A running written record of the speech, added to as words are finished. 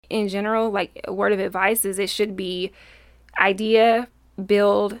in general, like a word of advice is it should be idea,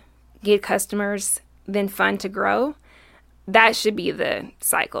 build, get customers, then fund to grow. That should be the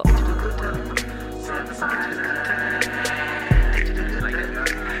cycle.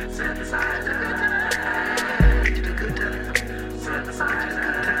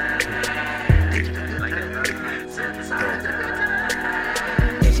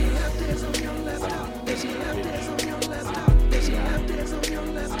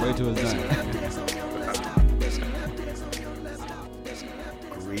 Wait till it's done.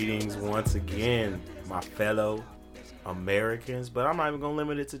 Greetings once again, my fellow Americans, but I'm not even going to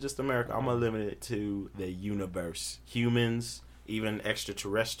limit it to just America. I'm going to limit it to the universe. Humans, even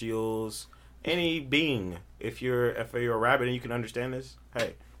extraterrestrials, any being. If you're a rabbit and you can understand this,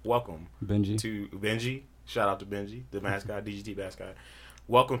 hey, welcome. Benji. To Benji. Shout out to Benji, the mascot, DGT mascot.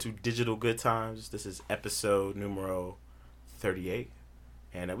 Welcome to Digital Good Times. This is episode numero 38.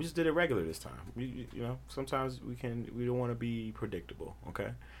 And we just did it regular this time. You know, sometimes we don't want to be predictable,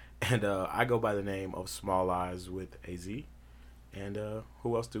 okay? And I go by the name of Small Eyes with a Z. And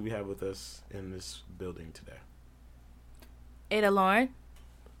who else do we have with us in this building today? Ada Lauren.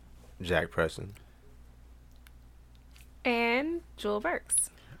 Jack Preston. And Jewel Burks.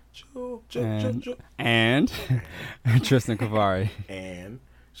 And Tristan Kavari. And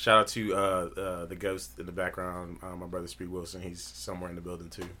shout out to the ghost in the background, my brother Speed Wilson. He's somewhere in the building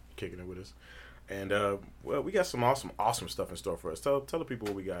too, kicking it with us. And well, we got some awesome stuff in store for us. Tell the people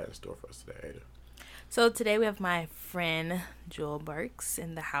what we got in store for us today, Ada. So today we have my friend Jewel Burks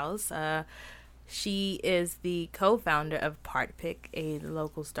in the house. She is the co-founder of PartPic, a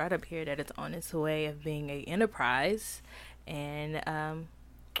local startup here that is on its way of being an enterprise. And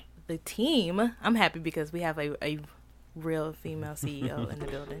the team, I'm happy because we have a real female CEO in the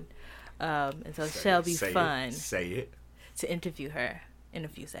building. And so it'll be fun to interview her in a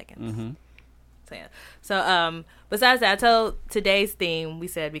few seconds. Mm-hmm. So, yeah. So besides that, I told today's theme, we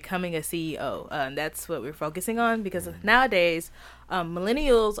said becoming a CEO. That's what we're focusing on because nowadays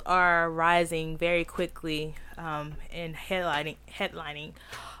millennials are rising very quickly and headlining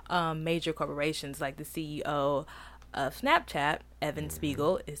major corporations. Like the CEO of Snapchat, Evan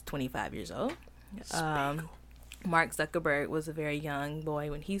Spiegel, is 25 years old. Mark Zuckerberg was a very young boy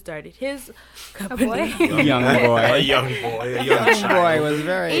when he started his company. A young boy was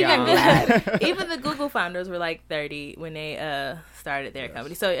very young. Even the Google founders were like 30 when they started their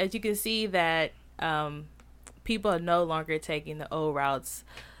company. So as you can see that people are no longer taking the old routes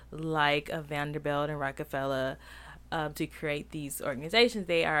like Vanderbilt and Rockefeller to create these organizations.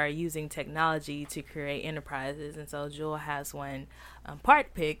 They are using technology to create enterprises. And so Jewel has one,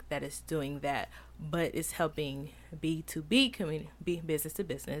 PartPic, that is doing that. But it's helping B2B community, business to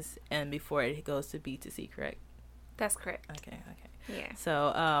business, and before it goes to B2C, correct? That's correct. Okay. Yeah.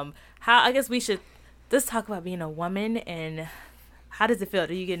 So, I guess we should just talk about being a woman and how does it feel?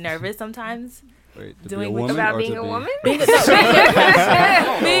 Do you get nervous sometimes? Wait, Being a woman? Being a female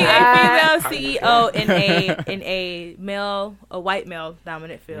CEO in a white male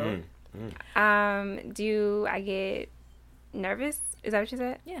dominant field. Do I get nervous? Is that what you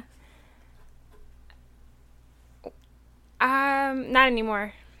said? Yeah. Not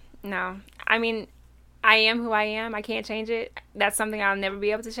anymore. No. I mean, I am who I am. I can't change it. That's something I'll never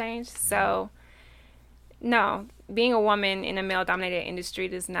be able to change. So, no. Being a woman in a male-dominated industry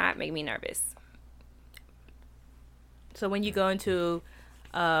does not make me nervous. So when you go into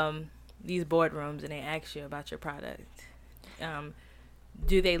these boardrooms and they ask you about your product,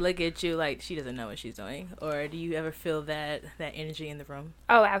 do they look at you like she doesn't know what she's doing? Or do you ever feel that energy in the room?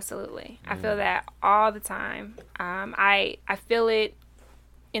 Oh, absolutely. I feel that all the time. I feel it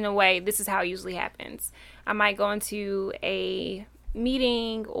in a way. This is how it usually happens. I might go into a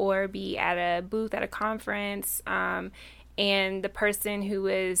meeting or be at a booth at a conference, and the person who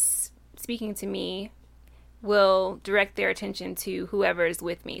is speaking to me will direct their attention to whoever is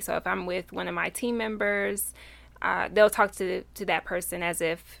with me. So if I'm with one of my team members, they'll talk to that person as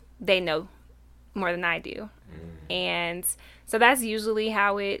if they know more than I do. And so that's usually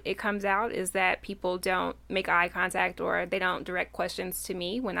how it comes out, is that people don't make eye contact or they don't direct questions to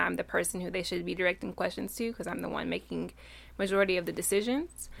me when I'm the person who they should be directing questions to, because I'm the one making majority of the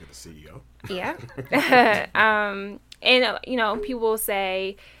decisions. You're the CEO. Yeah. And, people will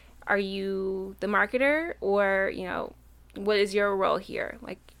say, are you the marketer, or, what is your role here?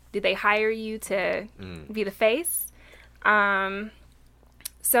 Like, did they hire you to be the face?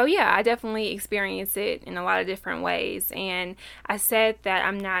 So, yeah, I definitely experience it in a lot of different ways. And I said that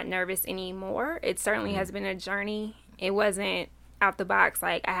I'm not nervous anymore. It certainly has been a journey. It wasn't out the box.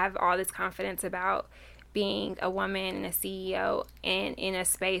 Like, I have all this confidence about being a woman and a CEO and in a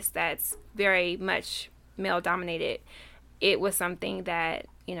space that's very much male dominated, it was something that,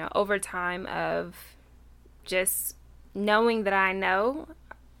 you know, over time of just knowing that I know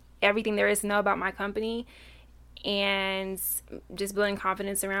everything there is to know about my company and just building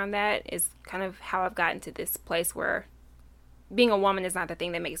confidence around that is kind of how I've gotten to this place where being a woman is not the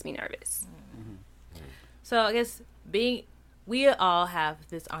thing that makes me nervous. So I guess we all have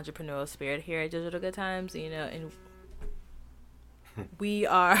this entrepreneurial spirit here at Digital Good Times, you know, and we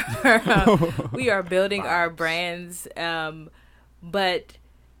are building our brands, but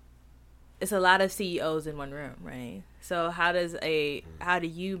it's a lot of CEOs in one room, right? So how do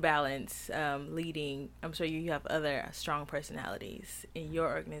you balance leading? I'm sure you have other strong personalities in your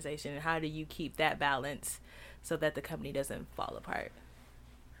organization, and how do you keep that balance so that the company doesn't fall apart?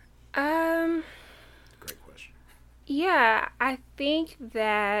 Great question. Yeah, I think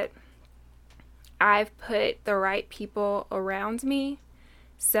that I've put the right people around me,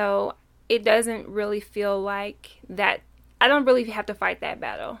 so it doesn't really feel like that. I don't really have to fight that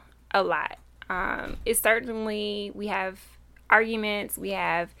battle a lot. It's certainly, we have arguments, we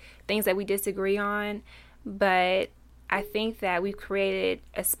have things that we disagree on, but I think that we've created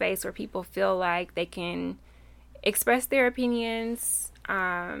a space where people feel like they can express their opinions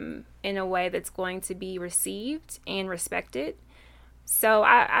in a way that's going to be received and respected. So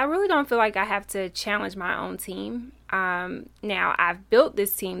I really don't feel like I have to challenge my own team. Now, I've built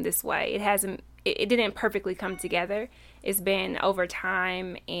this team this way. It didn't perfectly come together. It's been over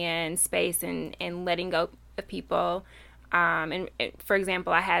time and space and letting go of people. And for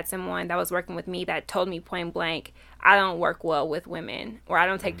example, I had someone that was working with me that told me point blank, I don't work well with women, or I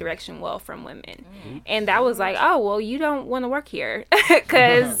don't take direction well from women. And that was like, oh, well, you don't want to work here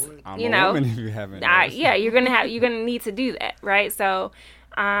because, you know, if you haven't yeah, you're going to need to do that. Right. So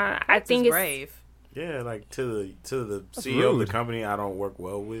I think it's brave. Yeah, like to the CEO of the company I don't work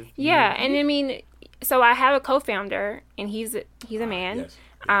well with. Yeah, and I mean, so I have a co-founder, and he's a man. Yes.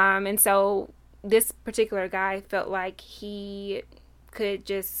 And so this particular guy felt like he could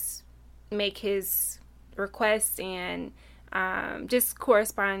just make his requests and just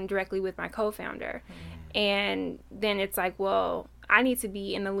correspond directly with my co-founder. And then it's like, well, I need to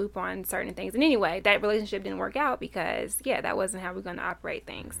be in the loop on certain things. And anyway, that relationship didn't work out because, yeah, that wasn't how we're going to operate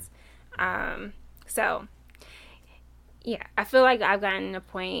things. So, yeah, I feel like I've gotten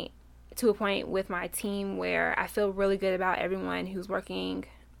to a point with my team where I feel really good about everyone who's working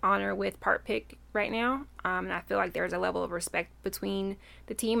on or with PartPic right now. And I feel like there's a level of respect between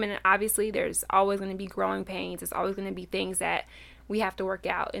the team. And obviously, there's always going to be growing pains. There's always going to be things that we have to work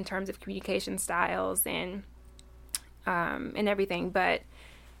out in terms of communication styles and everything. But,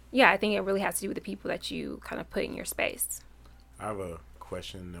 yeah, I think it really has to do with the people that you kind of put in your space. I have a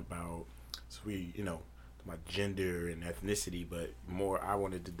question about, my gender and ethnicity, but more I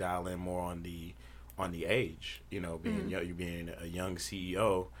wanted to dial in more on the age, being you being a young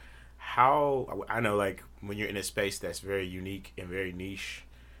CEO. How, I know, like, when you're in a space that's very unique and very niche,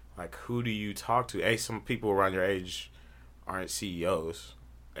 like, who do you talk to? A, some people around your age aren't CEOs.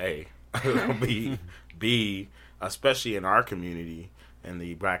 A, B, especially in our community, in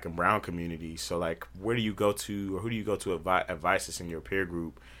the Black and Brown community. So, like, where do you go to, or who do you go to advise us in your peer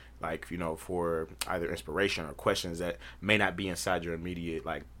group, like, for either inspiration or questions that may not be inside your immediate,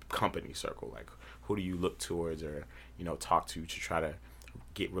 like, company circle? Like, who do you look towards or, talk to try to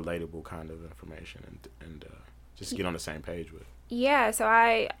get relatable kind of information and just get on the same page with? Yeah, so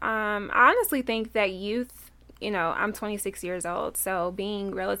I honestly think that youth, I'm 26 years old, so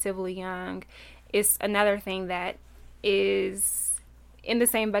being relatively young is another thing that is in the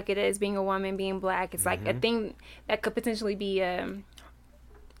same bucket as being a woman, being Black. It's like a thing that could potentially be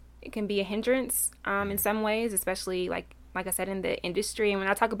it can be a hindrance in some ways, especially like I said, in the industry. And when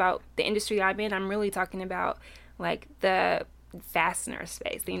I talk about the industry I'm in, I'm really talking about like the fastener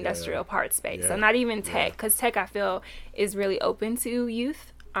space, the industrial parts space. So not even tech, because tech I feel is really open to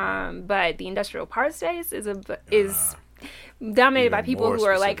youth. But the industrial parts space is dominated by people who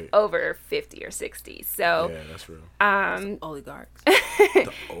are like over 50 or 60. So yeah, that's real. Oligarchs.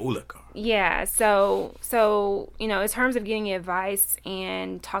 The oligarchs. Yeah. So in terms of getting advice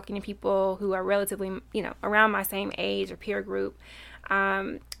and talking to people who are relatively around my same age or peer group, I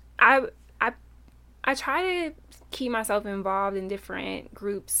try to keep myself involved in different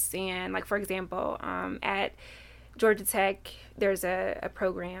groups. And like, for example, at Georgia Tech, there's a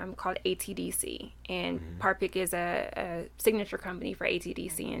program called ATDC, and PartPic is a signature company for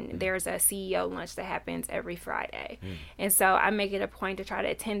ATDC, and there's a CEO lunch that happens every Friday. And so I make it a point to try to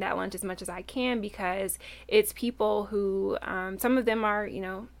attend that lunch as much as I can, because it's people who, some of them are,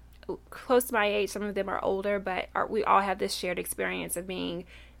 close to my age. Some of them are older, but we all have this shared experience of being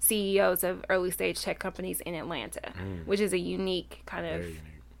CEOs of early stage tech companies in Atlanta, which is a unique kind of,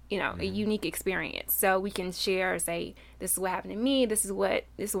 a unique experience. So we can share, say, this is what happened to me. This is what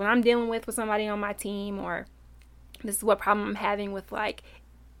I'm dealing with somebody on my team, or this is what problem I'm having with like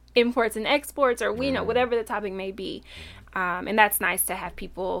imports and exports, or whatever the topic may be. And that's nice to have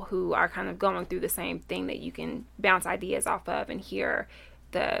people who are kind of going through the same thing that you can bounce ideas off of and hear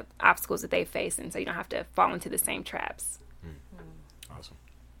the obstacles that they face, and so you don't have to fall into the same traps. Awesome.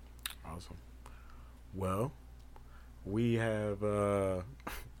 Well, we have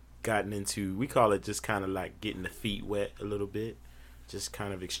gotten into, we call it just kind of like getting the feet wet a little bit, just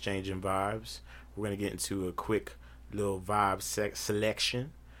kind of exchanging vibes. We're going to get into a quick little vibe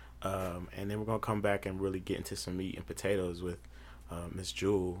selection. And then we're going to come back and really get into some meat and potatoes with Miss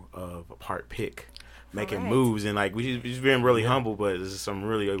Jewel of PartPic, making moves. And like we've been really humble, but there's some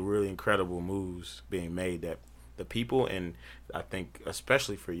really, really incredible moves being made that the people, and I think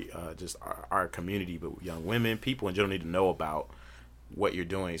especially for just our community, but young women, people in general need to know about what you're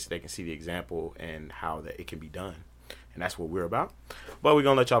doing so they can see the example and how that it can be done. And that's what we're about. But we're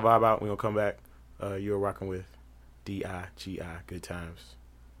going to let y'all vibe out. We're going to come back. You're rocking with DIGI, Good Times.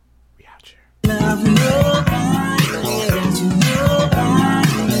 We out here. Love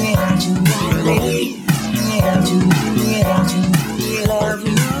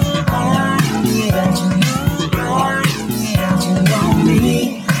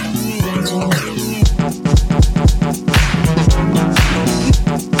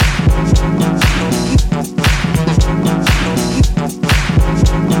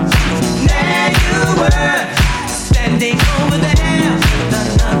standing over there,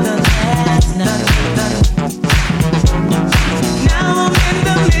 now I'm in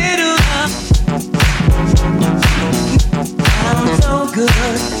the middle of, I'm so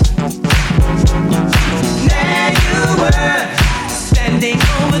good. There you were, standing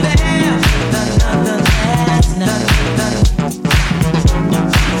over there, oh,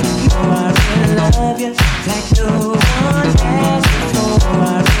 I really love you like no one has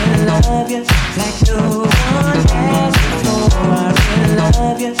before. I really love you like no one has before. I really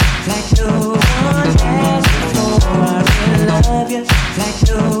love you like no one has before. I really love you like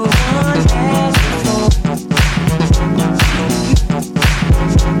no one has before.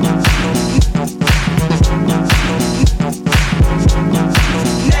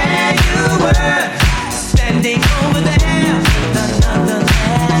 There you were, standing over there,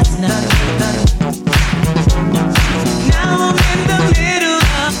 now I'm in the middle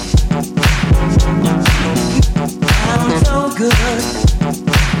of, I'm so good.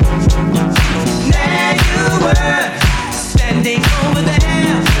 There you were, standing over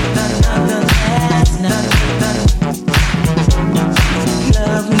there, love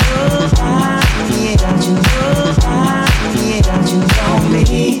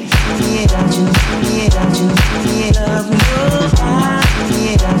nobody, you know me, love nobody, you know me,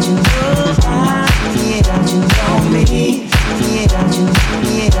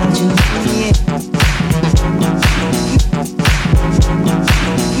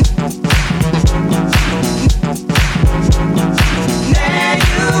 there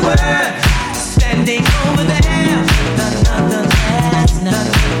you were, standing over there,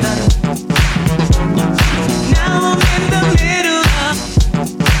 now I'm in the middle of,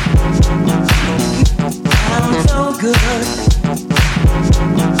 I'm so good.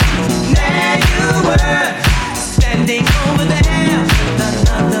 There you were, standing over there,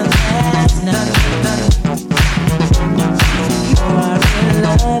 oh, I really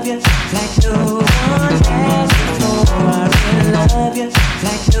love you like no one has before. I really love you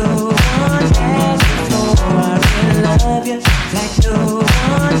like no one has before. I really love you like no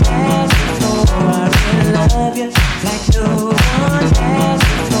one has before. I really love you like no one has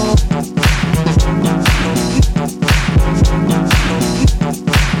before.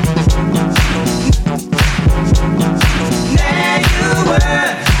 There you were,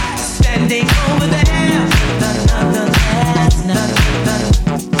 standing over there,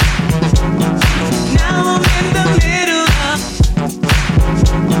 now I'm in the middle of,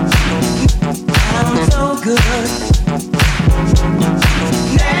 I'm so good.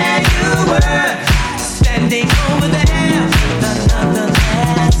 There you were, standing over there, love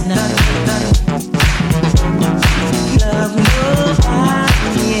nobody, you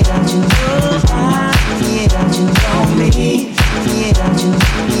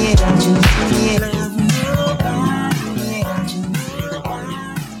know me,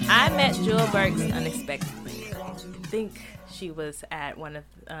 I met Jewel Burks unexpectedly. I think she was at one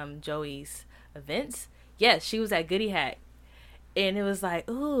of Joey's events. Yes, she was at Goody Hack. and it was like,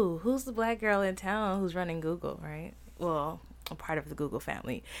 ooh, who's the black girl in town who's running Google, right? Well, I'm part of the Google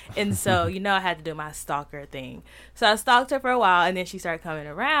family. And so, I had to do my stalker thing. So I stalked her for a while, and then she started coming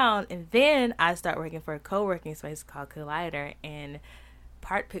around. And then I started working for a co-working space called Collider. And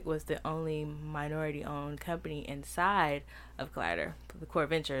PartPic was the only minority-owned company inside of Collider. The core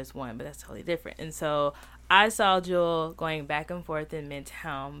venture is one, but that's totally different. And so I saw Jewel going back and forth in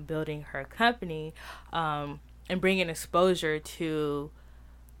Midtown, building her company, and bringing exposure to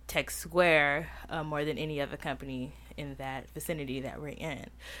Tech Square more than any other company in that vicinity that we're in.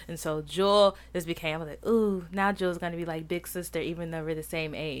 And so Jewel just became, I was like, ooh, now Jewel's going to be like big sister, even though we're the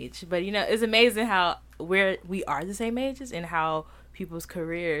same age. But, it's amazing how we are the same ages and how people's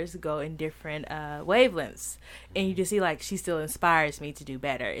careers go in different wavelengths. And you just see, like, she still inspires me to do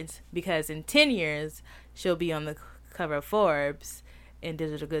better. It's because in 10 years, she'll be on the cover of Forbes, and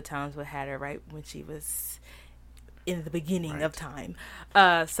Digital Good Times would have her right when she was in the beginning of time.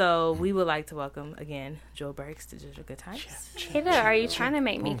 So we would like to welcome again Joel Burks to Digital Good Times. Hida, are you trying to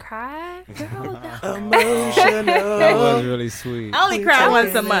make me cry? Girl, That was really sweet. I only cry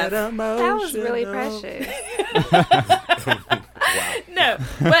once a month. that was really precious. No,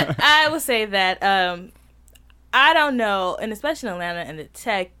 but I will say that I don't know, and especially in Atlanta and the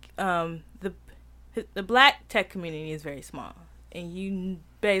tech, the black tech community is very small, and you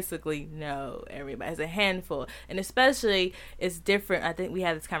basically know everybody. It's a handful, and especially it's different. I think we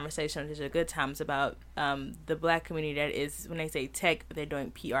had this conversation on Digital Good Times about the black community that is, when they say tech, they're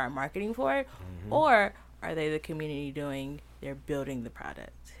doing PR and marketing for it, or are they the community they're building the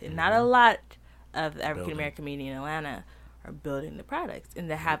product? And not a lot of the African American community in Atlanta are building the products, and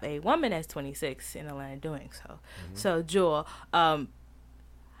to have a woman that's 26 in Atlanta doing so. So Jewel,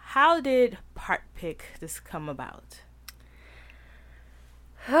 how did PartPic just come about?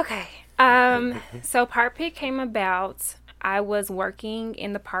 Okay. So PartPic came about. I was working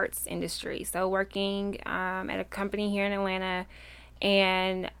in the parts industry. So working at a company here in Atlanta,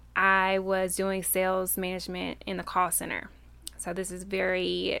 and I was doing sales management in the call center. So this is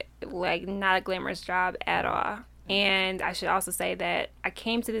very, not a glamorous job at all. And I should also say that I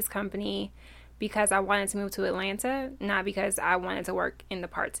came to this company because I wanted to move to Atlanta, not because I wanted to work in the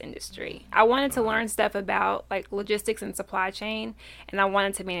parts industry. I wanted to learn stuff about logistics and supply chain, and I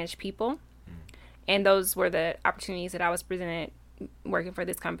wanted to manage people. And those were the opportunities that I was presented working for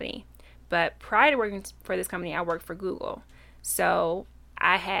this company. But prior to working for this company, I worked for Google. So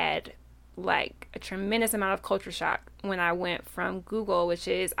I had a tremendous amount of culture shock when I went from Google, which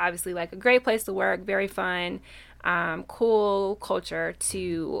is obviously a great place to work, very fun, cool culture,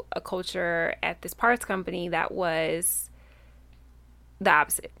 to a culture at this parts company that was the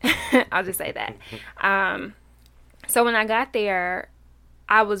opposite. I'll just say that. So when I got there,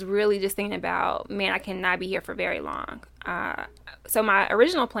 I was really just thinking about, man, I cannot be here for very long. So my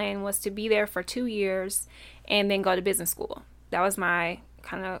original plan was to be there for 2 years and then go to business school. That was my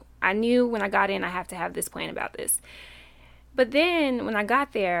I knew when I got in, I have to have this plan about this. But then when I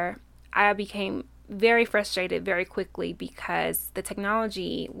got there, I became very frustrated very quickly because the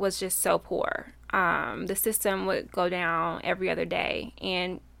technology was just so poor. The system would go down every other day,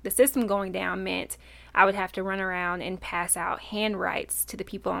 and the system going down meant I would have to run around and pass out handwrites to the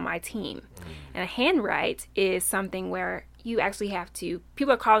people on my team. And a handwrite is something where you actually have to,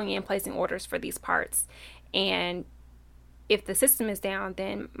 people are calling in, placing orders for these parts, and if the system is down,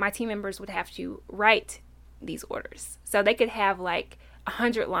 then my team members would have to write these orders. So they could have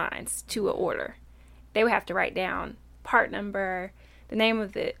 100 lines to an order. They would have to write down part number, the name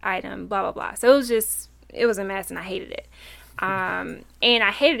of the item, blah, blah, blah. So it was a mess, and I hated it. And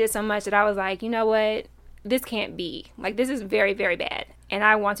I hated it so much that I was like, you know what? This can't be. This is very, very bad, and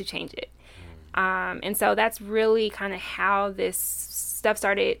I want to change it. And so that's really kind of how this stuff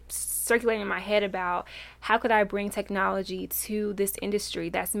started circulating in my head about how could I bring technology to this industry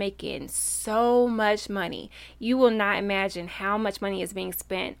that's making so much money. You will not imagine how much money is being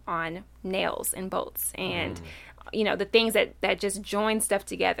spent on nails and bolts and, the things that just join stuff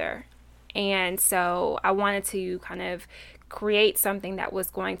together. And so I wanted to kind of create something that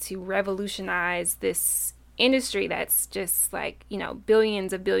was going to revolutionize this industry that's just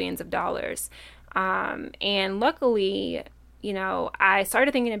billions of dollars. And luckily, I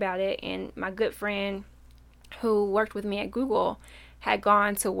started thinking about it, and my good friend who worked with me at Google had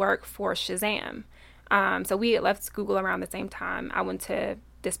gone to work for Shazam. So we had left Google around the same time. I went to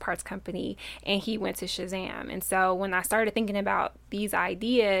this parts company, and he went to Shazam. And so when I started thinking about these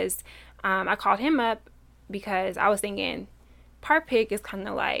ideas, I called him up because I was thinking PartPic is kind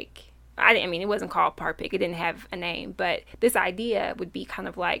of it wasn't called PartPic. It didn't have a name, but this idea would be kind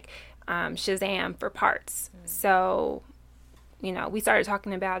of Shazam for parts. So we started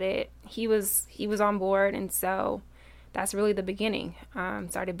talking about it. He was on board, and so that's really the beginning.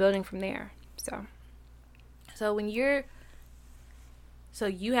 Started building from there. So when you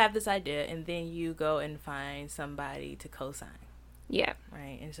have this idea, and then you go and find somebody to co-sign. Yeah.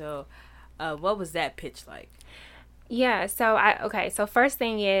 Right. And so, what was that pitch like? Yeah. So So first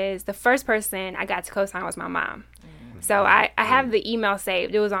thing is, the first person I got to co-sign was my mom. So I have the email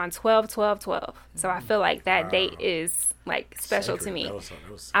saved. It was on 12/12/12. So I feel like that date is like special to me.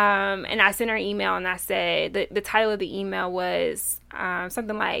 And I sent her an email, and I said the title of the email was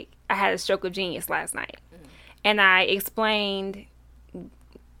something like, I had a stroke of genius last night. And I explained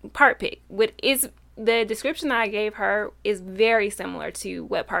PartPic. The description that I gave her is very similar to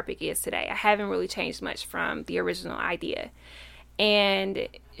what PartPic is today. I haven't really changed much from the original idea. And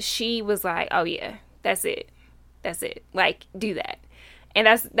she was like, oh yeah, that's it. Like, do that. And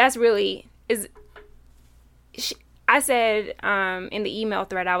that's really I said in the email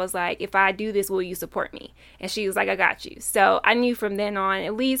thread, I was like, if I do this, will you support me? And she was like, I got you. So I knew from then on,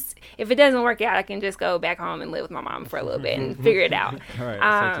 at least if it doesn't work out, I can just go back home and live with my mom for a little bit and figure it out.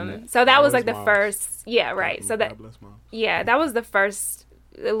 Right, so that was like the first, yeah, right. So that was the first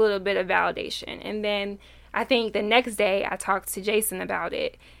a little bit of validation. And then I think the next day I talked to Jason about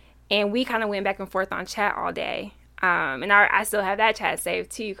it, and we kind of went back and forth on chat all day. And I still have that chat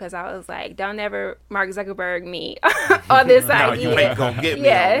saved too, because I was like, don't ever Mark Zuckerberg me on this idea. You ain't gonna get me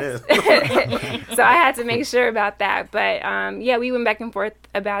on this. So I had to make sure about that. But we went back and forth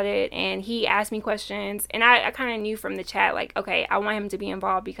about it, and he asked me questions, and I kind of knew from the chat, like, okay, I want him to be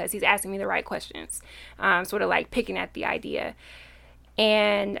involved because he's asking me the right questions, sort of like picking at the idea.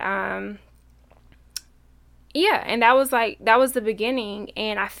 And and that was the beginning,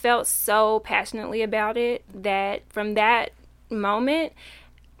 and I felt so passionately about it that from that moment,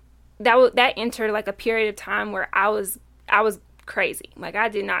 that entered like a period of time where I was crazy. Like, I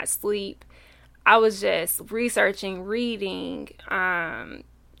did not sleep. I was just researching, reading,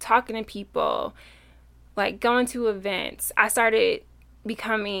 talking to people, like going to events. I started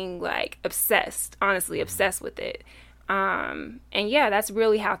becoming like obsessed with it. And that's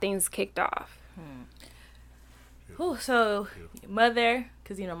really how things kicked off. Ooh, so mother,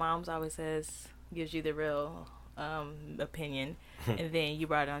 because moms always gives you the real opinion, and then you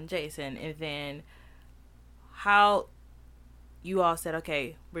brought on Jason, and then how you all said,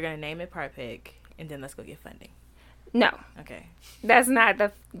 okay, we're gonna name it PartPic, and then let's go get funding. No, okay, that's not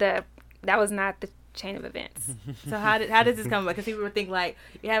that was not the chain of events. So how does this come about? Because people would think like,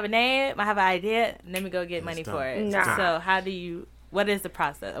 you have a name, I have an idea, let me go get money for it. No. So what is the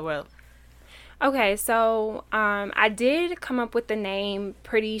process? Well. Okay, so I did come up with the name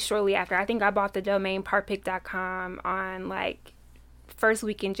pretty shortly after. I think I bought the domain partpic.com on like first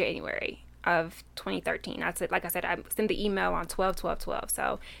week in January of 2013. I said, I sent the email on 12/12/12.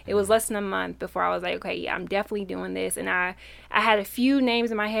 So it was less than a month before I was like, okay, yeah, I'm definitely doing this. And I had a few names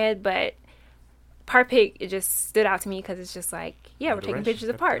in my head, but PartPic, it just stood out to me because it's just like, yeah, we're taking pictures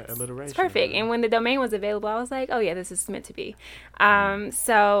of parts. It's perfect. And when the domain was available, I was like, oh yeah, this is meant to be.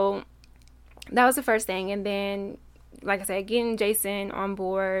 So that was the first thing. And then, like I said, getting Jason on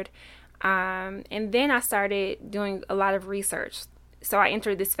board. And then I started doing a lot of research. So I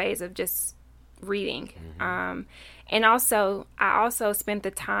entered this phase of just reading. And also, I also spent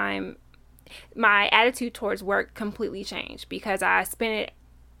the time, my attitude towards work completely changed because I spent it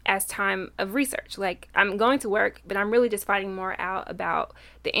as time of research. Like, I'm going to work, but I'm really just finding more out about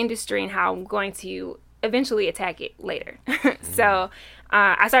the industry and how I'm going to eventually attack it later. So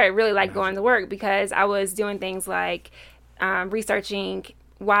I started really like going to work because I was doing things like researching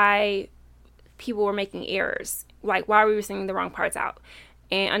why people were making errors, like why we were sending the wrong parts out,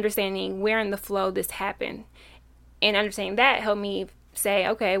 and understanding where in the flow this happened. And understanding that helped me say,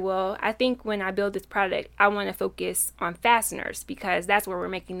 okay, well, I think when I build this product, I want to focus on fasteners because that's where we're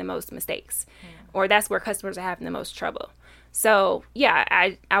making the most mistakes, or that's where customers are having the most trouble. So yeah,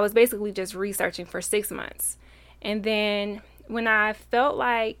 I was basically just researching for 6 months. And then when I felt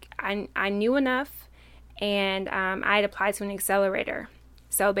like I knew enough, and I had applied to an accelerator,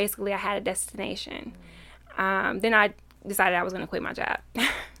 so basically I had a destination, then I decided I was going to quit my job.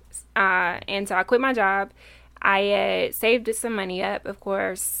 And so I quit my job. I saved some money up, of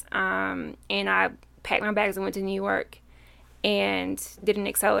course, and I packed my bags and went to New York and did an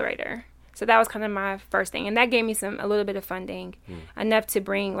accelerator. So that was kind of my first thing, and that gave me a little bit of funding, enough to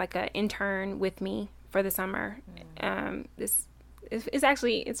bring like an intern with me for the summer.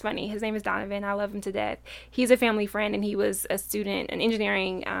 It's funny. His name is Donovan. I love him to death. He's a family friend, and he was a student, an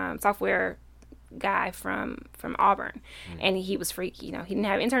engineering software guy from Auburn, and he was freaky. You know, he didn't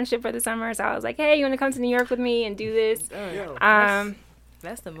have internship for the summer, so I was like, hey, you want to come to New York with me and do this?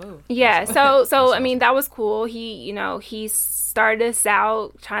 That's the move. Yeah. So I mean, that was cool. He started us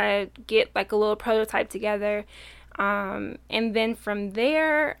out trying to get like a little prototype together, and then from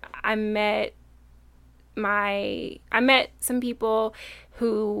there, I met some people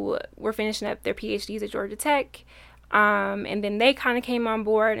who were finishing up their PhDs at Georgia Tech, and then they kind of came on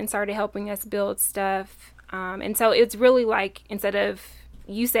board and started helping us build stuff. And so it's really like, instead of,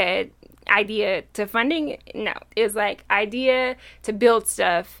 you said idea to funding, no, it's like idea to build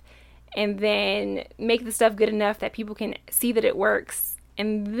stuff and then make the stuff good enough that people can see that it works,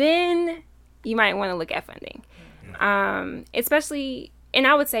 and then you might want to look at funding. Especially, and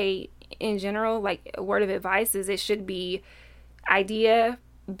I would say in general, like a word of advice is it should be idea,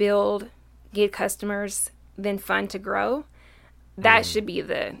 build, get customers, then fund to grow. That should be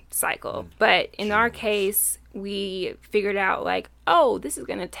the cycle. But in our case, we figured out like, oh, this is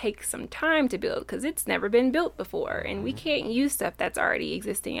going to take some time to build because it's never been built before, and we can't use stuff that's already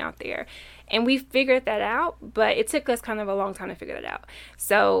existing out there. And we figured that out, but it took us kind of a long time to figure that out.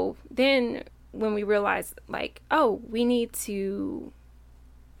 So then when we realized like, oh, we need to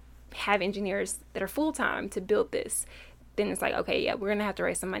have engineers that are full-time to build this, then it's like, okay, yeah, we're going to have to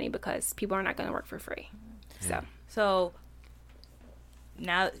raise some money because people are not going to work for free. So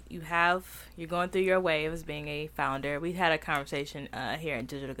now you're going through your wave as being a founder. We had a conversation here at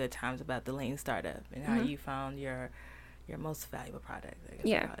Digital Good Times about the lean startup and how you found your most valuable product. I guess.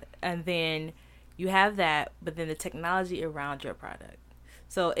 Yeah. And then you have that, but then the technology around your product.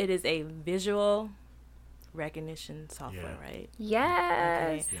 So it is a visual recognition software, right?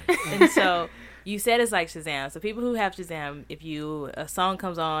 Yes. Okay. And so you said it's like Shazam. So people who have Shazam, if a song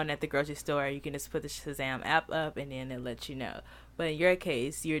comes on at the grocery store, you can just put the Shazam app up and then it lets you know. But in your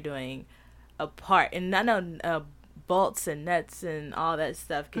case, you're doing a part, and I know bolts and nuts and all that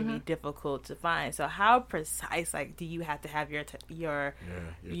stuff can be difficult to find. So how precise, like, do you have to have your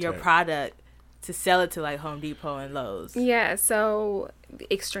product to sell it to like Home Depot and Lowe's? Yeah, so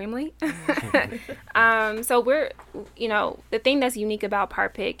extremely. So we're, the thing that's unique about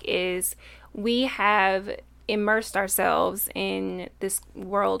PartPic is we have immersed ourselves in this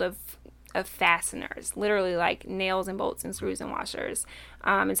world of fasteners, literally like nails and bolts and screws and washers.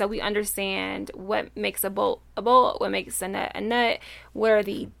 And so we understand what makes a bolt, what makes a nut, what are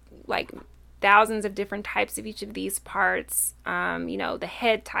the like thousands of different types of each of these parts, the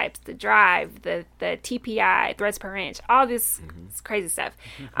head types, the drive, the TPI, threads per inch, all this crazy stuff.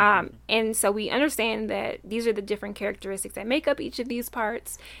 And so we understand that these are the different characteristics that make up each of these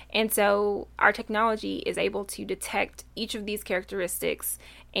parts. And so our technology is able to detect each of these characteristics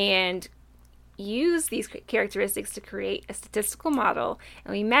and use these characteristics to create a statistical model,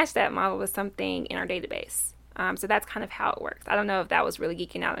 and we match that model with something in our database. So that's kind of how it works. I don't know if that was really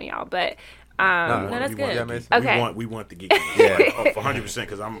geeking out on y'all, but no, that's good. Okay. We want the geek. Yeah, 100%.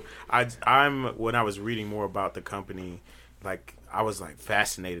 Because I'm when I was reading more about the company, like I was like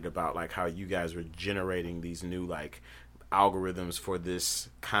fascinated about like how you guys were generating these new like algorithms for this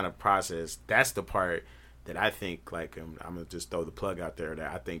kind of process. That's the part that I think like I'm gonna just throw the plug out there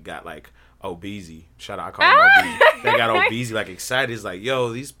that I think got like Obeezy. Shout out, I call him Obeezy. That got Obeezy like excited. It's like,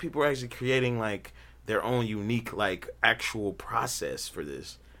 yo, these people are actually creating like their own unique like actual process for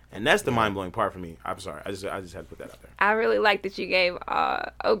this. And that's the mind-blowing part for me. I'm sorry. I just had to put that out there. I really like that you gave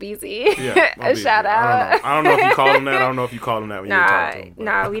Obeezy a shout out. I don't know if you called him that. I don't know if you called him that when you were talking to him.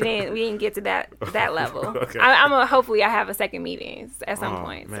 Nah, we didn't get to that level. Okay. Hopefully I have a second meeting at some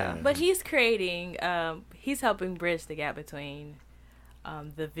point. Man. So. But he's creating, he's helping bridge the gap between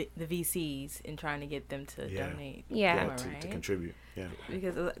the VCs and trying to get them to donate. Yeah. More, to contribute. Yeah.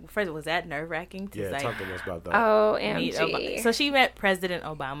 Because first, was that nerve-wracking? Yeah, talk to us about that. OMG. So she met President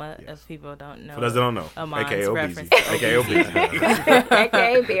Obama, if people don't know. For those that don't know, Amon's a.k.a. reference Obeezy. to A.k.a. Obeezy. Obeezy.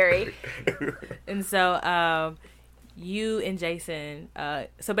 Okay, Barry. And so you and Jason,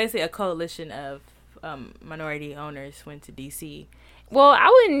 so basically a coalition of minority owners went to D.C. Well, I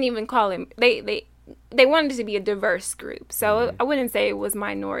wouldn't even call him. They wanted it to be a diverse group, so I wouldn't say it was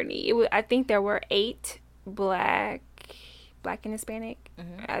minority. I think there were 8 black and Hispanic,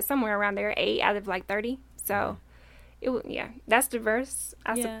 somewhere around there, 8 out of like 30. So, that's diverse.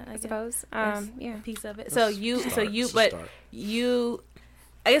 I suppose. Piece of it.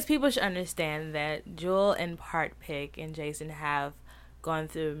 I guess people should understand that Jewel and PartPic and Jason have gone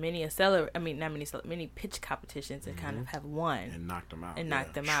through many pitch competitions and kind of have won and knocked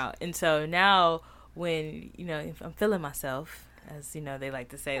them out. And so now when if I'm feeling myself, as they like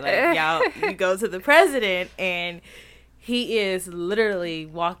to say, like y'all, you go to the president and he is literally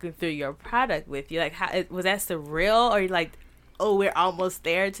walking through your product with you. Like, how was that surreal, or like, oh, we're almost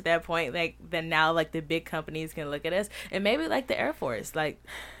there to that point, like that now, like the big companies can look at us, and maybe like the Air Force, like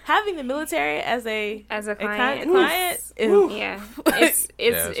having the military as a client is, yeah, it's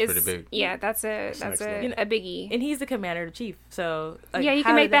pretty big. Yeah, that's a biggie. And he's the commander in chief, so like, yeah, you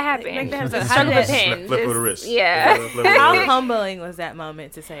can make that happen. Struggle with pen. Flip of the wrist. Yeah. How humbling was that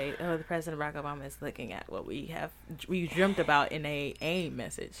moment to say, oh, the President Barack Obama is looking at what we dreamt about in a AIM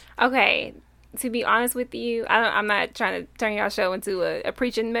message? Okay. To be honest with you, I'm not trying to turn y'all show into a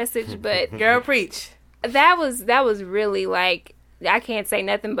preaching message, but girl, preach. That was really like, I can't say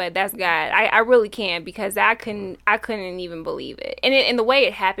nothing but that's God. I really can't, because I couldn't even believe it. And the way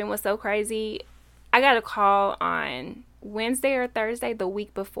it happened was so crazy. I got a call on Wednesday or Thursday the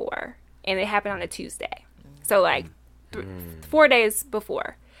week before, and it happened on a Tuesday. So like 4 days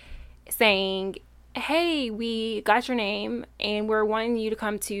before, saying, hey, we got your name and we're wanting you to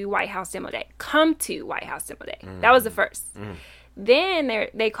come to White House Demo Day. Come to White House Demo Day. That was the first. Then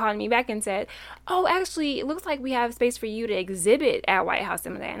they called me back and said, oh, actually, it looks like we have space for you to exhibit at White House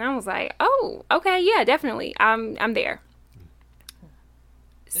Demo Day. And I was like, oh, okay, yeah, definitely. I'm there.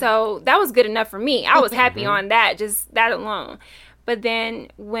 So that was good enough for me. I was happy on that, just that alone. But then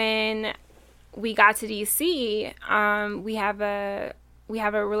when we got to D.C., we have a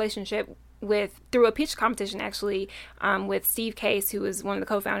relationship through a pitch competition, actually, with Steve Case, who is one of the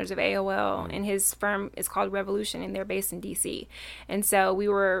co-founders of AOL, and his firm is called Revolution, and they're based in DC. And so we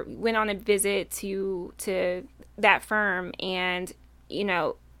went on a visit to that firm, and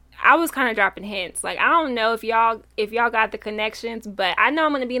I was kind of dropping hints. Like, I don't know if y'all got the connections, but I know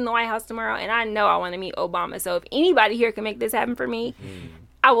I'm going to be in the White House tomorrow, and I know I want to meet Obama. So if anybody here can make this happen for me,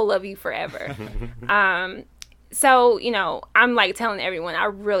 I will love you forever. So, I'm like telling everyone I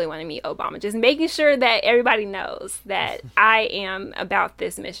really want to meet Obama, just making sure that everybody knows that I am about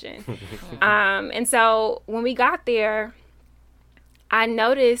this mission. And so when we got there, I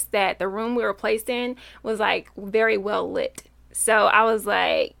noticed that the room we were placed in was like very well lit. So I was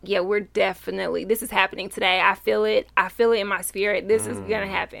like, yeah, this is happening today. I feel it in my spirit. This is going to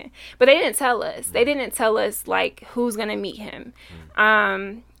happen. But they didn't tell us. They didn't tell us like who's going to meet him.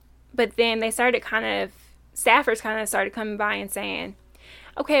 But then staffers kind of started coming by and saying,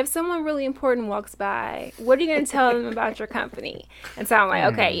 okay, if someone really important walks by, what are you going to tell them about your company? And so I'm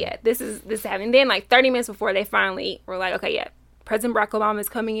like, okay, yeah, this is happening. Then like 30 minutes before, they finally were like, okay, yeah, President Barack Obama is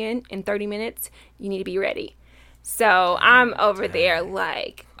coming in 30 minutes. You need to be ready. So I'm over there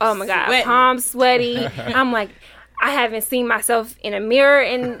like, oh my God, palms sweaty. I'm like, I haven't seen myself in a mirror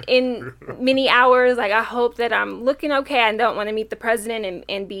in many hours. Like, I hope that I'm looking okay. I don't want to meet the president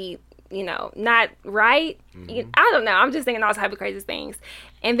and be, not right. I don't know. I'm just thinking all type of crazy things.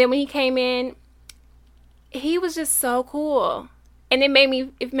 And then when he came in, he was just so cool. And it made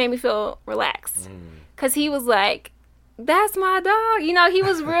me feel relaxed. Cause he was like, that's my dog. He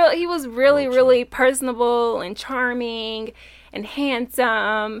was really, really personable and charming and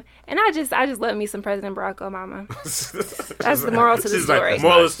handsome. And I just love me some President Barack Obama. That's the moral to the story. Like, the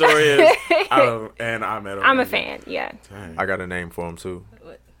moral of the story is, I'm a fan, yeah. Dang. I got a name for him too.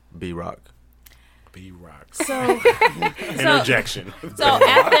 B-Rock. B-Rock. So interjection. So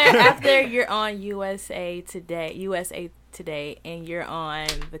after you're on USA Today, and you're on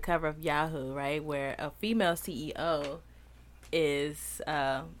the cover of Yahoo, right, where a female CEO is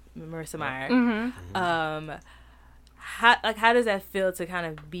Marissa Meyer. How does that feel to kind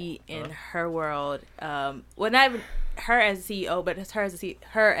of be in her world? Well, not even her as CEO, but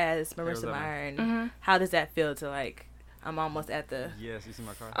her as Marissa Meyer, and how does that feel to like? I'm almost at the. Yes, you see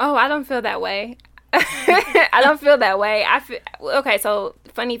my car. Oh, I don't feel that way. I don't feel that way. Okay. So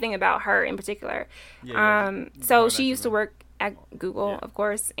funny thing about her in particular. So she used to work at Google, of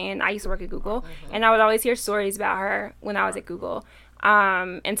course, and I used to work at Google, and I would always hear stories about her when I was at Google.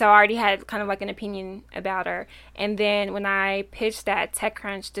 And so I already had kind of like an opinion about her. And then when I pitched that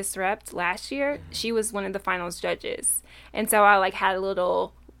TechCrunch Disrupt last year, she was one of the finals judges. And so I like had a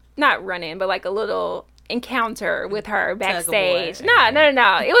little, not run-in, but like a little encounter with her backstage. No.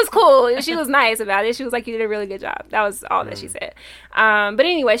 It was cool. She was nice about it. She was like, you did a really good job. That was all that she said. But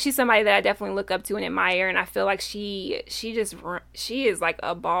anyway, she's somebody that I definitely look up to and admire. And I feel like she is like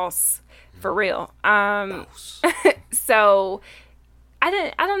a boss for real. So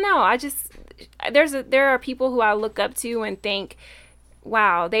I don't know. I just, there are people who I look up to and think,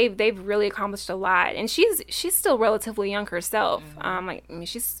 wow, they've really accomplished a lot. And she's still relatively young herself.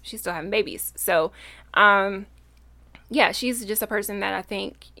 She's still having babies. So, yeah, she's just a person that I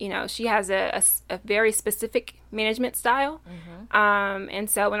think, she has a very specific management style. And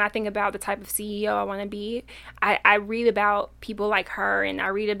so when I think about the type of CEO I want to be, I read about people like her, and I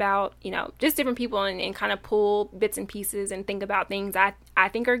read about, just different people, and kind of pull bits and pieces and think about things I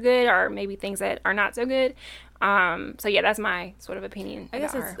think are good, or maybe things that are not so good. So yeah, that's my sort of opinion. I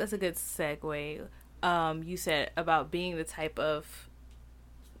guess that's a good segue. You said about being the type of,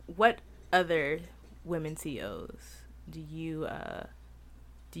 what other women CEOs do you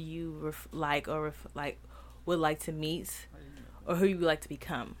would like to meet, or who you would like to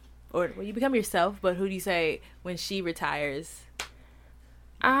become, or when you become yourself, but who do you say when she retires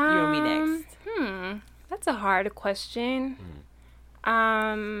you'll be next? That's a hard question.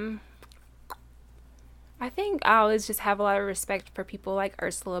 I think I always just have a lot of respect for people like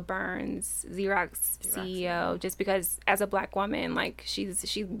Ursula Burns, Xerox CEO, just because as a Black woman, like she's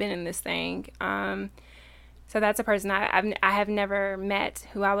been in this thing. So that's a person I have never met,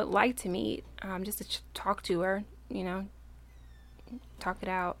 who I would like to meet, just to talk to her, talk it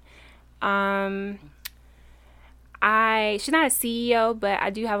out. She's not a CEO, but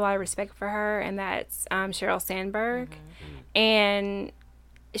I do have a lot of respect for her, and that's Sheryl Sandberg. And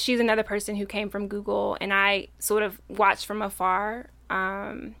she's another person who came from Google, and I sort of watched from afar.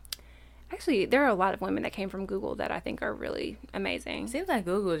 Actually, there are a lot of women that came from Google that I think are really amazing. Seems like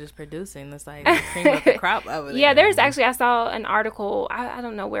Google is just producing this, like, cream of the crop over there. Yeah, there's actually, I saw an article, I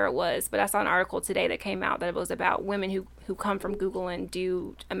don't know where it was, but I saw an article today that came out that it was about women who come from Google and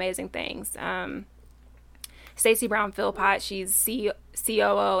do amazing things. Stacey Brown Philpott, she's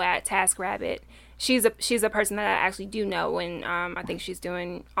COO at TaskRabbit. She's a person that I actually do know, and I think she's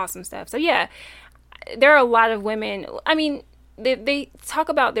doing awesome stuff. So yeah, there are a lot of women. I mean, they talk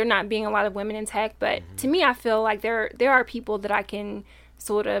about there not being a lot of women in tech, but to me, I feel like there are people that I can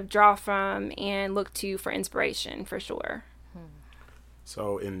sort of draw from and look to for inspiration, for sure.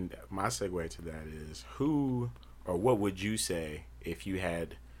 So, in my segue to that is, who or what would you say if you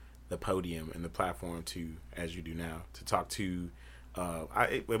had the podium and the platform to, as you do now, to talk to?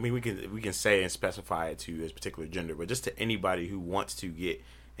 I mean, we can say and specify it to this particular gender, but just to anybody who wants to get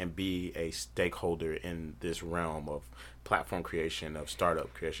and be a stakeholder in this realm of platform creation, of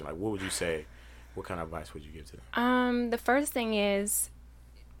startup creation. Like, what would you say? What kind of advice would you give to them? The first thing is,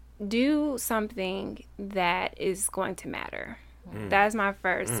 do something that is going to matter. That's my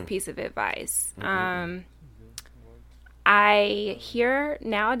first piece of advice. I hear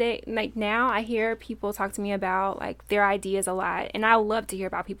nowadays, I hear people talk to me about like their ideas a lot, and I love to hear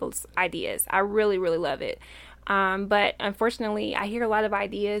about people's ideas. I really, really love it. But unfortunately, I hear a lot of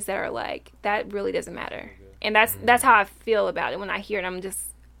ideas that are like, that really doesn't matter. And that's how I feel about it when I hear it.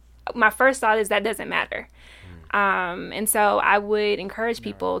 My first thought is that doesn't matter. And so I would encourage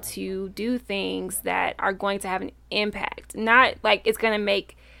people to do things that are going to have an impact. Not like it's going to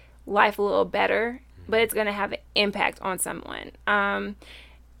make life a little better, but it's going to have an impact on someone.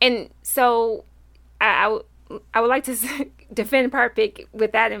 And so I would like to defend PartPic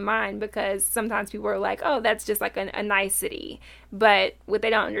with that in mind, because sometimes people are like, oh, that's just like a nicety. But what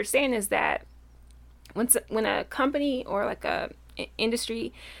they don't understand is that when a company or like a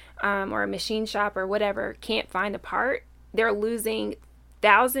industry or a machine shop or whatever can't find a part, they're losing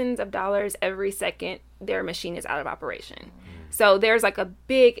thousands of dollars every second their machine is out of operation. So there's like a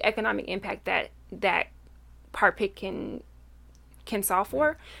big economic impact that PartPic can solve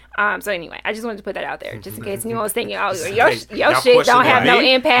for. So anyway, I just wanted to put that out there, just in case anyone was thinking, oh, your shit don't have no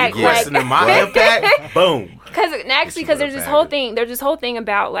impact. Questioning my impact? Boom. Because there's this whole thing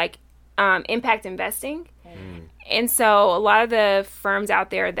about like impact investing. And so a lot of the firms out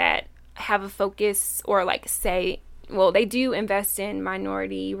there that have a focus, or like say, well, they do invest in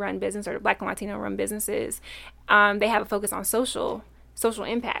minority run business or Black and Latino run businesses. They have a focus on social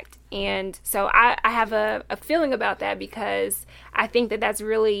impact. And so I have a feeling about that, because I think that's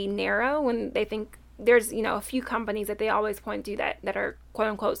really narrow when they think there's, a few companies that they always point to that are quote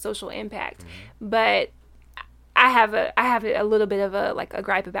unquote social impact. But I have a little bit of a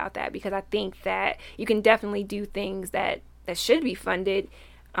gripe about that, because I think that you can definitely do things that should be funded,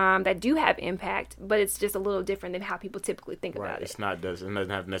 that do have impact, but it's just a little different than how people typically think about it. It doesn't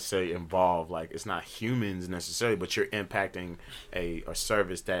have necessarily involve, like, it's not humans necessarily, but you're impacting a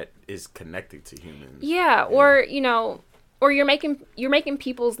service that is connected to humans. Yeah, or or you're making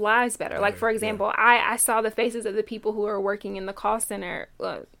people's lives better. Like, for example, I saw the faces of the people who are working in the call center,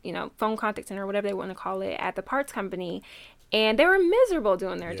 phone contact center, whatever they want to call it, at the parts company, and they were miserable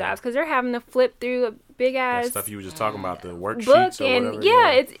doing their jobs because they're having to flip through a big That ass stuff you were just talking about, the worksheets book, or and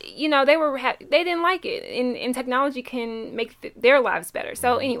whatever. it's they didn't like it, and technology can make their lives better.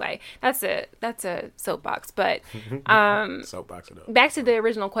 So anyway, that's a soapbox, but Soapbox it up. back to the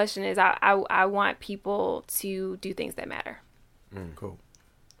original question is I want people to do things that matter. Cool.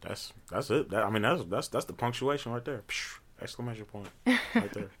 That's it. That's the punctuation right there. Psh, exclamation point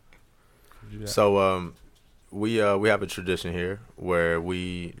right there. So we have a tradition here where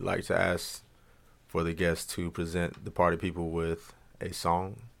we like to ask for the guests to present the party people with a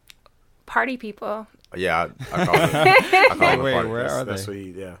song. Party people. Yeah, I call it. I call them Wait, party. where are That's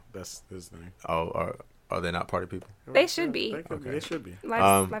they? what that's his name. Oh, are they not party people? They should be. They should be.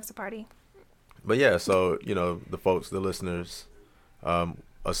 Life's a party. But yeah, so the folks, the listeners, a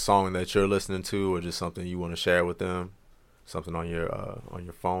song that you're listening to, or just something you want to share with them, something on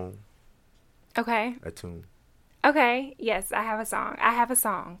your phone. Okay. A tune. Okay. Yes, I have a song.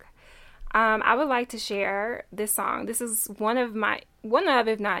 I would like to share this song. This is one of,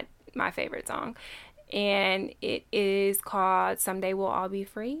 if not my favorite song. And it is called Someday We'll All Be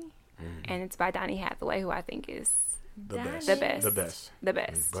Free. And it's by Donny Hathaway, who I think is the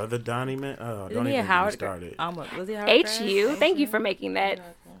best. Brother Donnie, man. Don't he even a Howard? get me started. Was he Howard? HU. Thank you for making that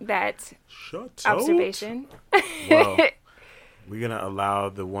Shut up. observation. Well, we're going to allow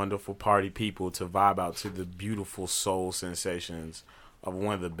the wonderful party people to vibe out to the beautiful soul sensations of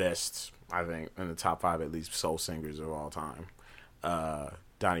one of the best, I think, in the top 5 at least, soul singers of all time,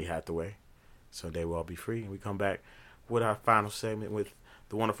 Donny Hathaway. So they will all be free. And we come back with our final segment with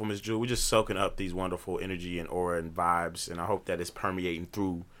the wonderful Miss Jewel. We're just soaking up these wonderful energy and aura and vibes, and I hope that it's permeating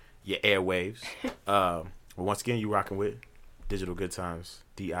through your airwaves. But once again, you rocking with Digital Good Times,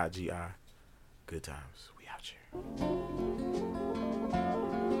 DIGI Good Times. We out here.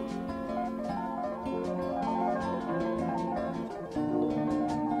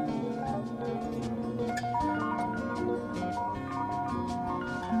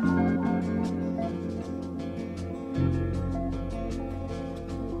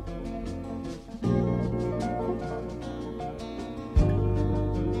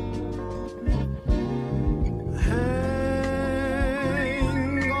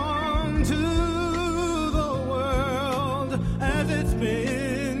 Hang on to the world as it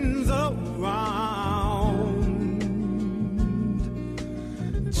spins around.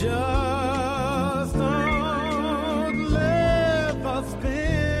 Just don't let the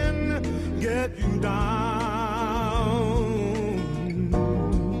spin get you down.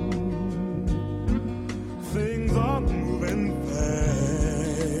 Things are moving fast.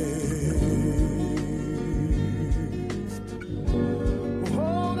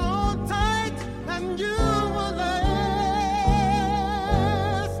 Hold on tight and you will last.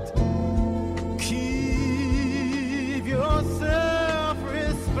 Keep your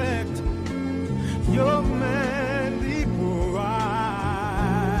self-respect, your manly pride.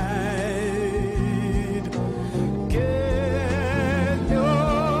 Get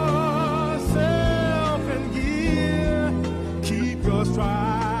yourself in gear. Keep your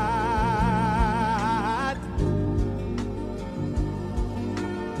stride.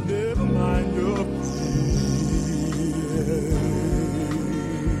 Never mind your fears.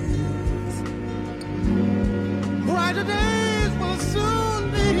 Brighter days will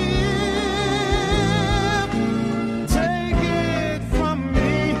soon be here. Take it from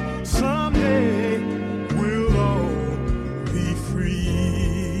me, someday we'll all be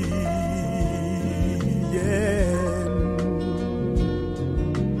free. Yeah.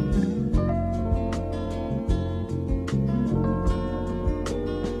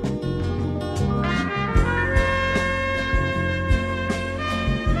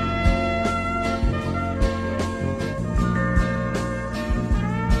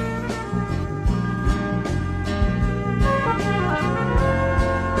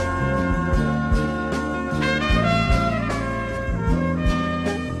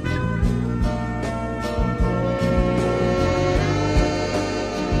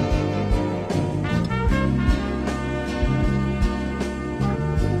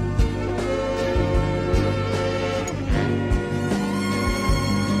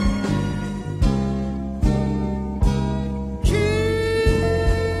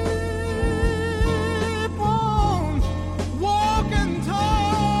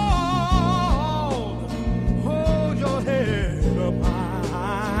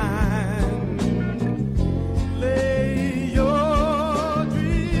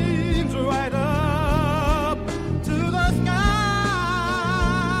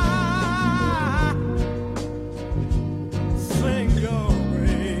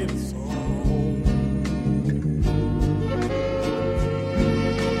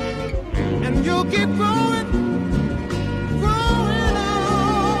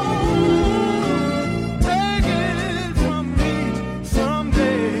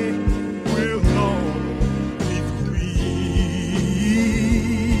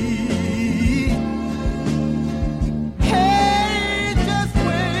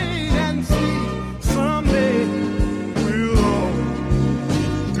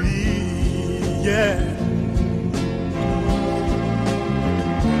 Yeah.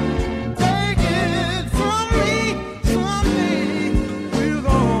 Take it from me, someday we're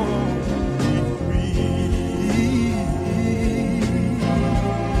gonna be free.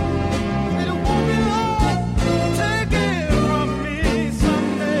 It won't be long. Take it from me,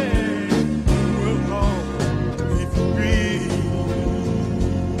 someday we're gonna be free.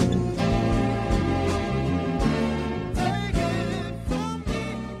 Take it from me, take it from me.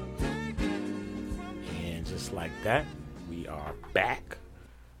 And just like that, we are back.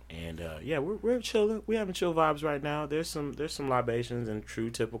 And yeah, we're chilling. We having chill vibes right now. There's some libations in true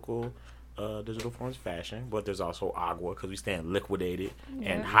typical digital forms fashion, but there's also agua because we staying liquidated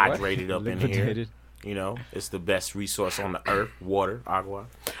and hydrated up in here. Liquidated. You know, it's the best resource on the earth, water, agua.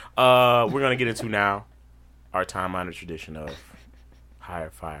 We're gonna get into now our time-honored tradition of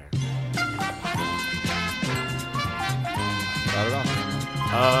higher fire. Start it off.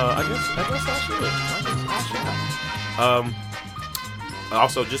 I guess I should.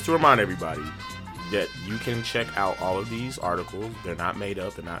 Also, just to remind everybody that you can check out all of these articles. They're not made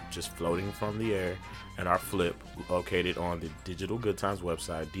up. They're not just floating from the air. And our flip located on the Digital Good Times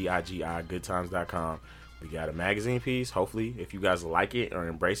website, digigoodtimes.com. We got a magazine piece. Hopefully, if you guys like it or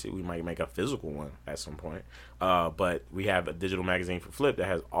embrace it, we might make a physical one at some point. But we have a digital magazine for Flip that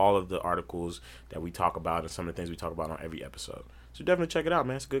has all of the articles that we talk about and some of the things we talk about on every episode. So definitely check it out,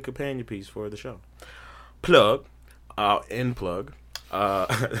 man. It's a good companion piece for the show. Plug. End plug.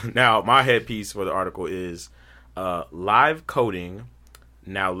 Now, my headpiece for the article is live coding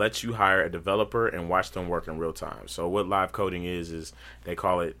now lets you hire a developer and watch them work in real time. So what live coding is they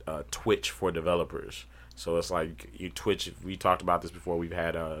call it Twitch for developers. So it's like you Twitch. We talked about this before. We've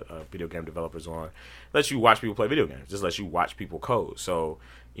had video game developers on. Lets you watch people play video games. Just lets you watch people code. So,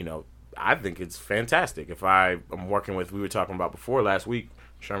 you know, I think it's fantastic. If I'm working with, we were talking about before last week,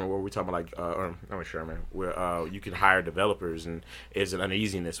 Sherman, what were we talking about? Like, or not Sherman, where you can hire developers and there's an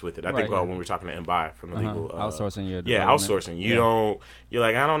uneasiness with it. I think when we were talking to Mbai from the legal outsourcing your outsourcing. You're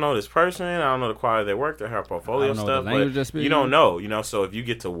like, I don't know this person, I don't know the quality of their work, their portfolio stuff, but you don't know, So if you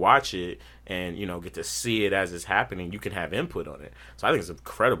get to watch it and get to see it as it's happening, you can have input on it. So I think it's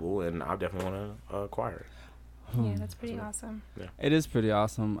incredible, and I definitely want to acquire it. Yeah, that's pretty awesome. Yeah. It is pretty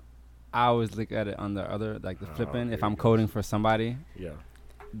awesome. I always look at it on the other, like the flipping. If I'm coding for somebody,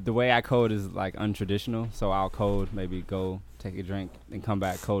 the way I code is like untraditional. So I'll code, maybe go take a drink, and come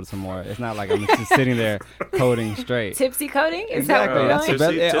back, code some more. It's not like I'm just sitting there coding straight. Tipsy coding? Is Exactly. that what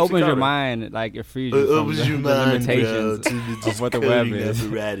we're It doing? opens your mind, like it frees you from the limitations of what the web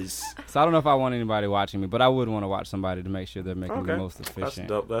is. So I don't know if I want anybody watching me, but I would want to watch somebody to make sure they're making the most efficient.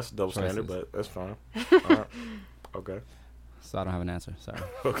 That's dope standard, but that's fine. All right. Okay. So I don't have an answer. Sorry.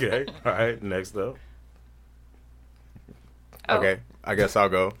 Okay. All right. Next up. Okay. I guess I'll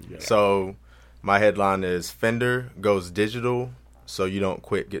go. Yeah. So my headline is Fender goes digital so you don't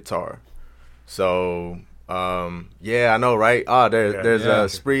quit guitar. So I know, right?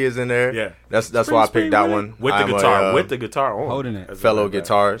 There's Spree is in there. Yeah. That's why I picked that one. With the guitar on. Holding it. Fellow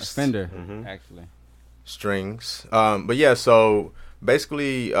guitarist. Fender, actually. Strings. But yeah, so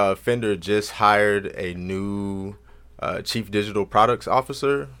basically Fender just hired a new Chief Digital Products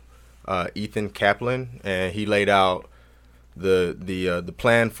Officer, Ethan Kaplan, and he laid out the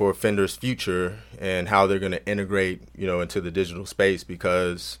plan for Fender's future and how they're going to integrate into the digital space,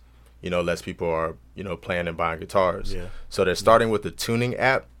 because less people are playing and buying guitars. Yeah. So they're starting with the tuning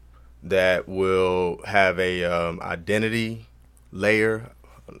app that will have a identity layer.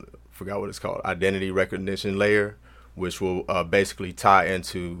 Forgot what it's called. Identity recognition layer, which will basically tie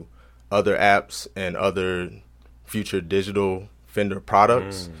into other apps and other future digital Fender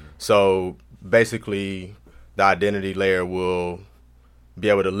products. So basically the identity layer will be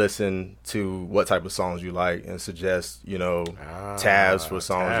able to listen to what type of songs you like and suggest, tabs for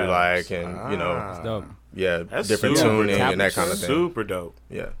songs you like, and That's dope. That's different tuning and that kind of thing. Super dope.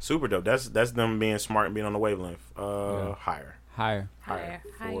 Yeah. Super dope. That's them being smart and being on the wavelength. Higher.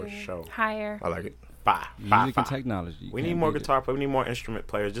 For sure. Higher. I like it. Music and technology. We need more guitar players. We need more instrument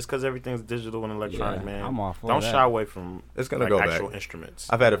players. Just because everything's digital and electronic, man. I'm all for Don't that. shy away from It's gonna go actual back. instruments.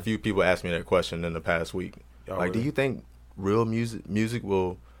 I've had a few people ask me that question in the past week. Do you think real music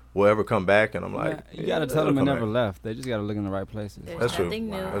will ever come back? And I'm like, you gotta tell them it never left. They just gotta look in the right places. There's That's true. nothing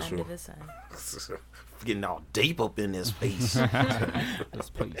new That's under true. the sun. Getting all deep up in this space.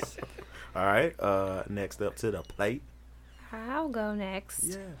 Yes, please. All right. Next up to the plate. I'll go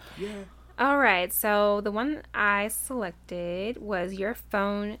next. Yeah. All right, so the one I selected was your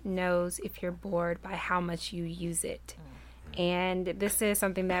phone knows if you're bored by how much you use it. And this is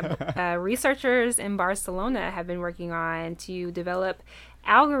something that researchers in Barcelona have been working on to develop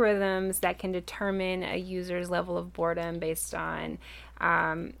algorithms that can determine a user's level of boredom based on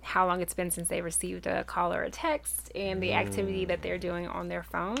how long it's been since they received a call or a text and the activity that they're doing on their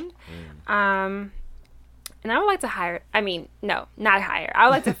phone. And I would like to I would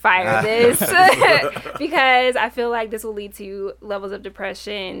like to fire this because I feel like this will lead to levels of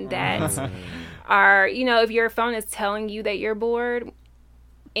depression that are, if your phone is telling you that you're bored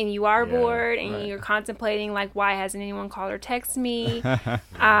and you are bored and you're contemplating, like, why hasn't anyone called or texted me?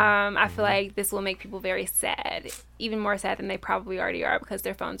 I feel like this will make people very sad, even more sad than they probably already are because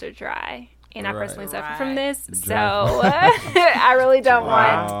their phones are dry. And I personally suffer from this, so I really don't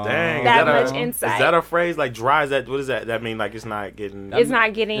want that much insight. Is that a phrase, like dry? What does that? That mean like it's not getting no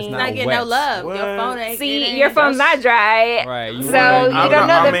love. What? Your phone ain't See, your phone's not dry, right? You don't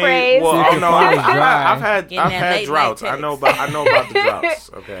know the phrase. Well, I've had droughts. I know about the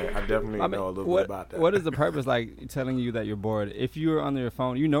droughts. Okay, I definitely know a little bit about that. What is the purpose, like telling you that you're bored? If you're on your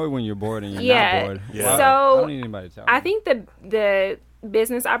phone, you know when you're bored and you're not bored. Yeah. So I don't need anybody to tell me. I think the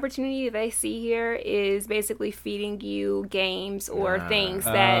business opportunity they see here is basically feeding you games or things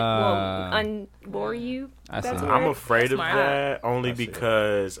that will bore you. I'm afraid of that only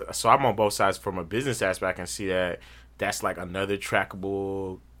because I'm on both sides. From a business aspect, I can see that's like another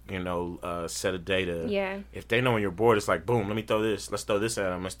trackable set of data. Yeah. If they know when you're bored, it's like, boom, let's throw this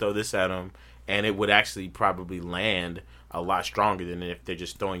at them, and it would actually probably land a lot stronger than if they're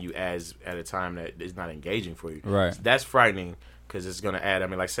just throwing you ads at a time that is not engaging for you. Right. So that's frightening. Because it's going to add,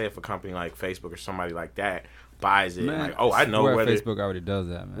 like, say if a company like Facebook or somebody like that buys it, man, like, I know whether Facebook already does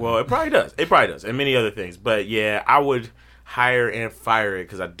that, man. Well, it probably does, and many other things. But yeah, I would hire and fire it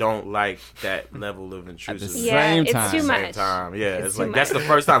because I don't like that level of intrusiveness. It's too much. Yeah, it's like that's the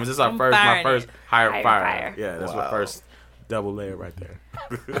first time. This is my first hire fire. Yeah, that's my first double layer right there.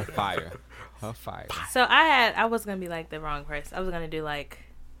 Fire. So I was gonna be like the wrong person. I was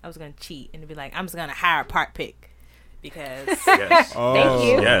gonna cheat and be like, I'm just gonna hire PartPic. Because thank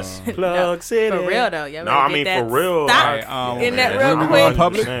you. Yes, Plug City. For real though, for real. In that real quick.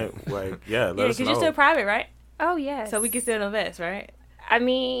 Public. Like, because you're still private, right? Oh yes. So we can still invest, right? I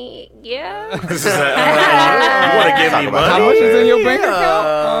mean, yeah. You want to give me money? How much is in your bank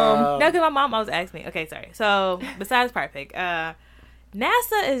account? No, because my mom always asked me. Okay, sorry. So besides PartPic,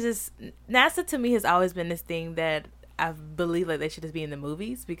 NASA to me has always been this thing that I believe like they should just be in the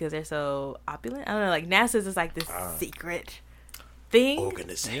movies because they're so opulent. I don't know, like NASA's is like this secret thing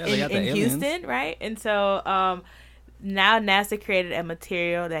in Houston, right? And so now NASA created a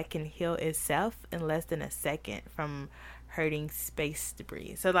material that can heal itself in less than a second from hurting space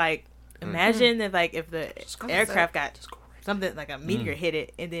debris. So like imagine if the aircraft got something like a meteor hit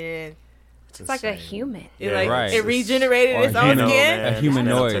it and then it's like a human. It regenerated its own skin. A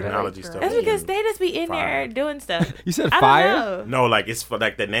humanoid. Technology stuff. That's because they just be in there doing stuff. You said fire? Know. No, like it's for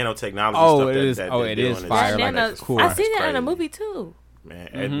like the nanotechnology stuff. It is fire. Like, cool. I've seen that in a movie too. Man,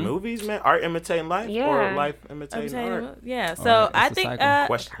 and movies, man, art imitating life or life imitating art. Yeah, so I think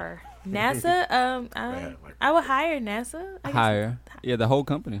NASA, I would hire NASA. Yeah, the whole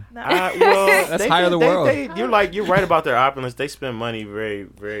company. Let's hire the world. You're right about their opulence. They spend money very,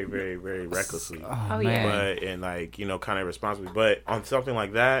 very, very, very recklessly. Yeah. But and kind of irresponsibly. But on something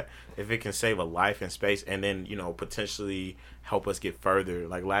like that, if it can save a life in space and then potentially help us get further.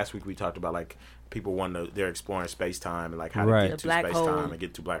 Like last week we talked about like people they're exploring space time and like how to get to space time and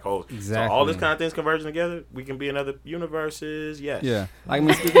get to black holes. Exactly. So all this kind of things converging together, we can be in other universes. Yes. Yeah. Like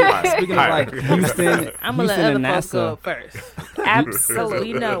speaking of like Houston, I'm gonna let other folks go first.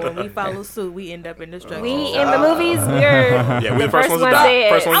 Absolutely. We know when we follow suit, we end up in destruction. We in the movies, we're we're the first ones to die.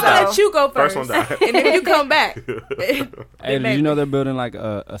 First one I'm gonna let you go first, one die. and then you come back. Hey, did you know they're building like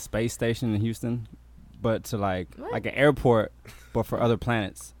a space station in Houston, but to like an airport, but for other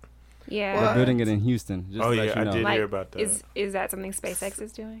planets? Yeah. They're building it in Houston. Just to let you know. I did hear about that. Is that something SpaceX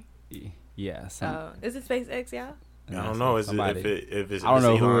is doing? Yeah. Is it SpaceX, y'all? I don't know. If it's I don't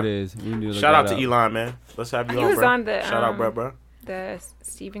know Elon. who it is. Shout out to Elon, man. Let's have you on, He was bro. on the shout out, bro. The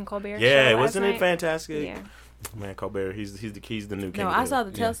Stephen Colbert show. Yeah, wasn't it fantastic? Yeah. Man, Colbert, he's the new king. No, I saw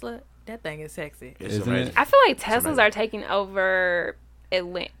the Tesla. That thing is sexy. It's Isn't amazing. it? I feel like Teslas are taking over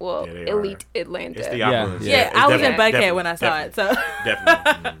elite Atlanta. It's the Yeah. opulence. Yeah, I was in Buckhead when I saw it. So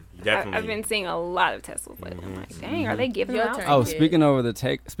Definitely. I've been seeing a lot of Teslas lately. I'm like, dang, are they giving them out? turn. Oh, speaking of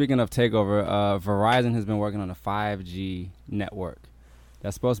takeover, Verizon has been working on a 5G network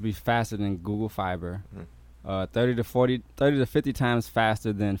that's supposed to be faster than Google Fiber, 30 to 50 times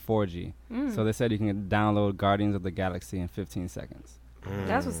faster than 4G. So they said you can download Guardians of the Galaxy in 15 seconds.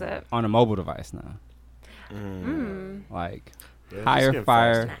 That's what's up. On a mobile device now. Like, Yeah, higher,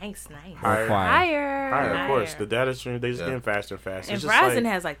 fire, Nice. Higher. Higher. Of course. The data stream, they just getting faster and faster. And It's just Verizon like,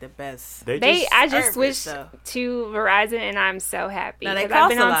 has like the best. I just service, switched though. to Verizon, and I'm so happy. Now, they 'Cause I've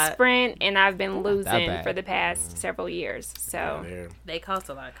been cost a on lot. Sprint, and I've been losing bad. for the past several years. So yeah. They cost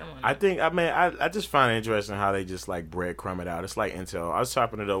a lot. Come on. I just find it interesting how they just like breadcrumb it out. It's like Intel. I was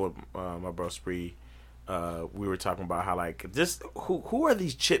chopping it up with my bro Spree. We were talking about how like just who are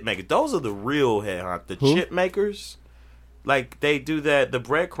these chip makers? Those are the real head, the chip makers. Like they do that, the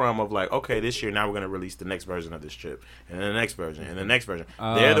breadcrumb of like, okay, this year now we're gonna release the next version of this chip, and the next version, and the next version.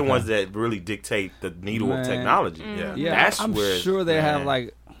 They're the ones that really dictate the needle of technology. Yeah, that's I'm where sure they have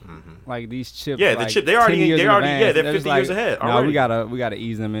like these chips. Yeah, the like chip they're 50 years ahead. No, already. we gotta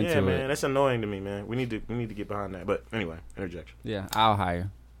ease them into it. Man, that's annoying to me, man. We need to get behind that. But anyway, interjection. Yeah, I'll hire.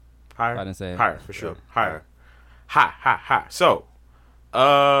 Higher. I didn't say it. Higher for sure. Higher. High. So,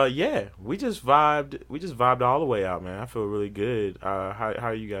 yeah, we just vibed all the way out, man. I feel really good. How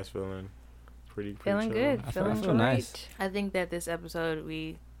are you guys feeling? Pretty feeling chill? good. I Feeling feel nice. great. I think that this episode,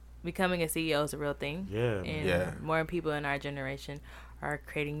 becoming a CEO is a real thing. Yeah. And more people in our generation are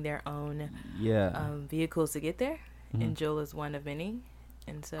creating their own vehicles to get there. And Jewel is one of many.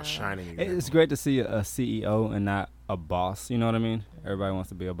 And so Shining example. It's great to see a CEO and not a boss. You know what I mean? Everybody wants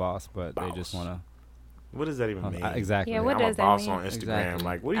to be a boss, but they just want to. What does that even mean? Exactly. Yeah, what I'm does a that boss mean? on Instagram. Exactly.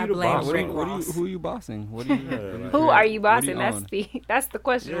 Like, what are I you the blame boss? Rick of? Ross. Who are you bossing? What do you? Who are you what do bossing? That's the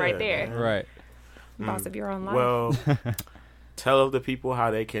question right there. man. Right. Boss of your own life. Well, tell the people how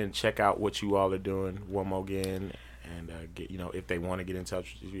they can check out what you all are doing one more again, and get if they want to get in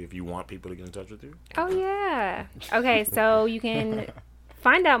touch with you, if you want people to get in touch with you. Oh yeah. Okay, so you can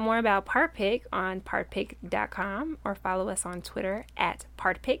find out more about PartPic on partpic.com or follow us on Twitter at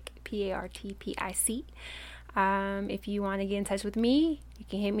PartPic, PartPic. If you want to get in touch with me, you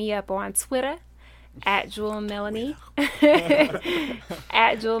can hit me up on Twitter at Jewel Melanie,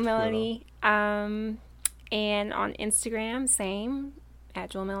 at Jewel Melanie, and on Instagram, same at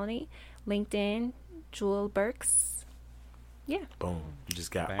Jewel Melanie, LinkedIn, Jewel Burks. Yeah. Boom. You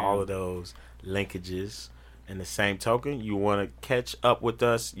just got all of those linkages. In the same token, you want to catch up with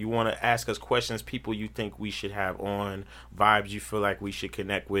us, you want to ask us questions, people you think we should have on, vibes you feel like we should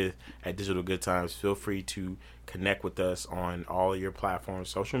connect with at Digital Good Times, feel free to connect with us on all of your platforms,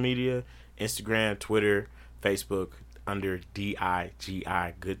 social media, Instagram, Twitter, Facebook, under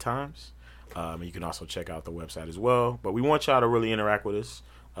DIGI Good Times. You can also check out the website as well. But we want y'all to really interact with us.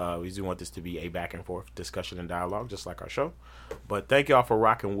 We do want this to be a back and forth discussion and dialogue, just like our show. But thank y'all for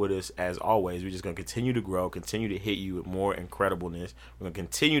rocking with us as always. We're just going to continue to grow, continue to hit you with more incredibleness. We're going to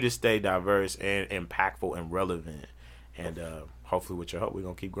continue to stay diverse and impactful and relevant. And hopefully with your help, we're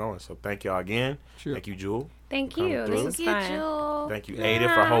going to keep growing. So thank y'all again. Sure. Thank you, Jewel. Thank you. This was fun. Jewel. Thank you,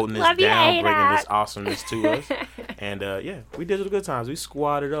 Ada, for holding this Love you, down, Ada. bringing this awesomeness to us. And yeah, we Digital Good Times. We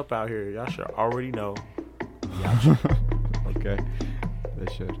squatted up out here. Y'all should already know. Okay.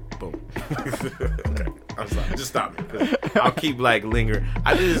 They should. Boom. Okay. I'm sorry. Just stop me. 'Cause I'll keep like lingering.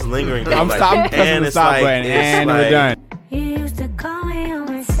 I do this lingering thing. I'm like, stopping pressing and the it's stop like, button, it's and like, we're done. You used to call me on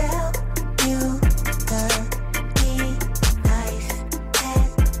myself. You were nice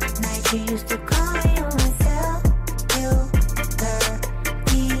at night. You used to call me on myself. You were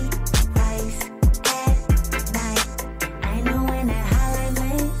nice at night. I know when that highlight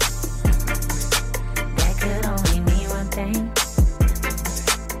went, that could only mean one thing.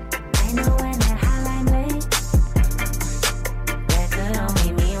 I know when that highlight went, that could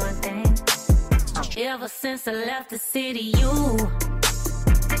only mean one thing. Ever since I left the city, you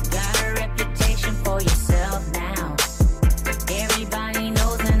got a reputation for yourself now. Everybody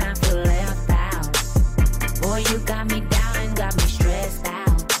knows and I feel left out. Boy, you got me down and got me stressed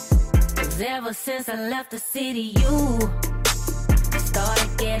out. 'Cause ever since I left the city, you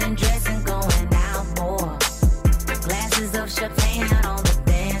started getting dressed and going out more. Glasses of champagne out on the